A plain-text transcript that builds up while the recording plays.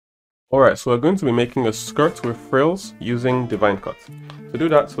Alright, so we're going to be making a skirt with frills using DivineCut. To do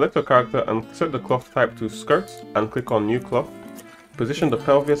that, select your character and set the cloth type to skirt and click on new cloth. Position the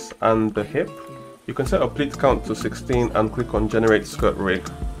pelvis and the hip. You can set a pleat count to 16 and click on generate skirt rig.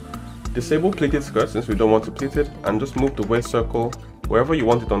 Disable pleated skirt since we don't want to pleat it, and just move the waist circle wherever you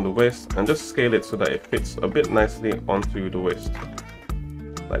want it on the waist and just scale it so that it fits a bit nicely onto the waist.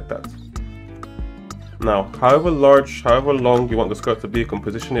 Like that. Now, however large, however long you want the skirt to be, you can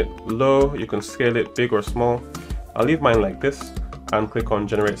position it low, you can scale it big or small. I'll leave mine like this and click on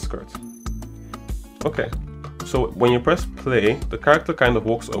generate skirt. Okay, so when you press play, the character kind of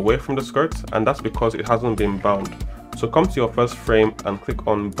walks away from the skirt, and that's because it hasn't been bound. So come to your first frame and click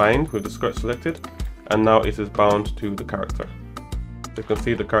on bind with the skirt selected, and now it is bound to the character. You can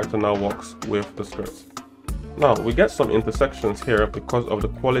see the character now walks with the skirt. Now, we get some intersections here because of the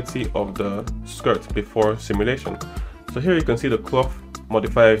quality of the skirt before simulation. So here you can see the cloth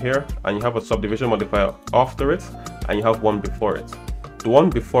modifier here, and you have a subdivision modifier after it, and you have one before it. The one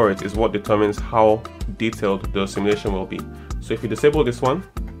before it is what determines how detailed the simulation will be. So if you disable this one,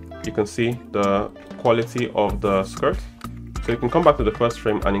 you can see the quality of the skirt. So you can come back to the first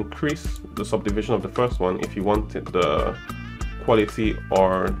frame and increase the subdivision of the first one if you wanted the quality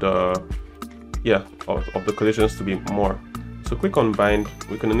or the of the collisions to be more. So click on bind.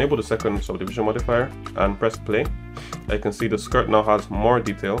 We can enable the second subdivision modifier and press play. You can see the skirt now has more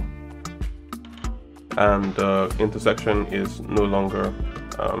detail, and the intersection is no longer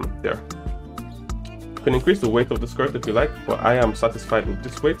there. You can increase the weight of the skirt if you like, but I am satisfied with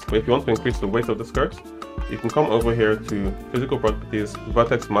this weight. But if you want to increase the weight of the skirt, you can come over here to physical properties,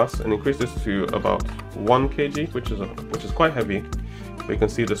 vertex mass, and increase this to about 1 kg, which is quite heavy. But you can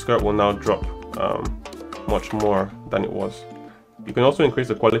see the skirt will now drop much more than it was. You can also increase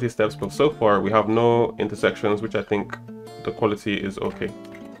the quality steps, but so far we have no intersections, which I think the quality is okay.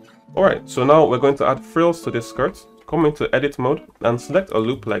 Alright, so now we're going to add frills to this skirt. Come into edit mode and select a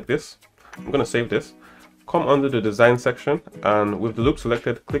loop like this. I'm going to save this. Come under the design section, and with the loop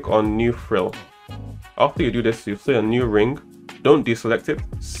selected, click on new frill. After you do this, you'll see a new ring. Don't deselect it,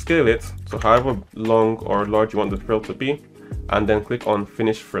 scale it to however long or large you want the frill to be, and then click on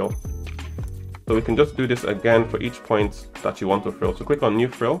finish frill. So we can just do this again for each point that you want to frill. So click on new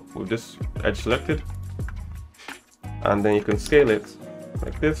frill with this edge selected, and then you can scale it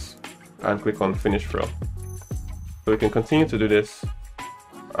like this and click on finish frill. So we can continue to do this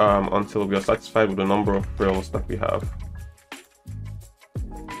until we are satisfied with the number of frills that we have.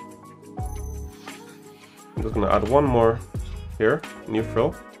 I'm just going to add one more here, new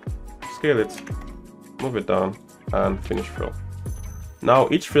frill, scale it, move it down, and finish frill. Now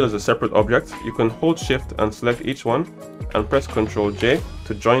each frill is a separate object. You can hold shift and select each one and press Ctrl J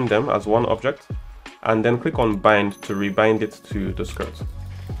to join them as one object, and then click on bind to rebind it to the skirt.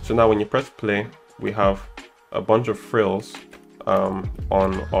 So now when you press play, we have a bunch of frills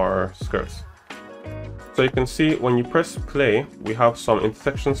on our skirts. So you can see when you press play, we have some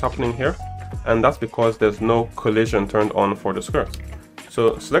intersections happening here, and that's because there's no collision turned on for the skirt.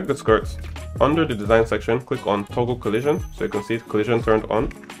 So select the skirt. Under the design section, click on toggle collision, so you can see collision turned on.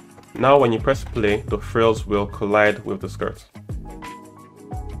 Now when you press play, the frills will collide with the skirt.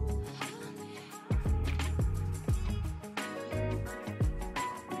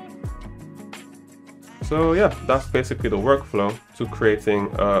 So yeah, that's basically the workflow to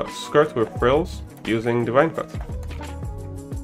creating a skirt with frills using DivineCut.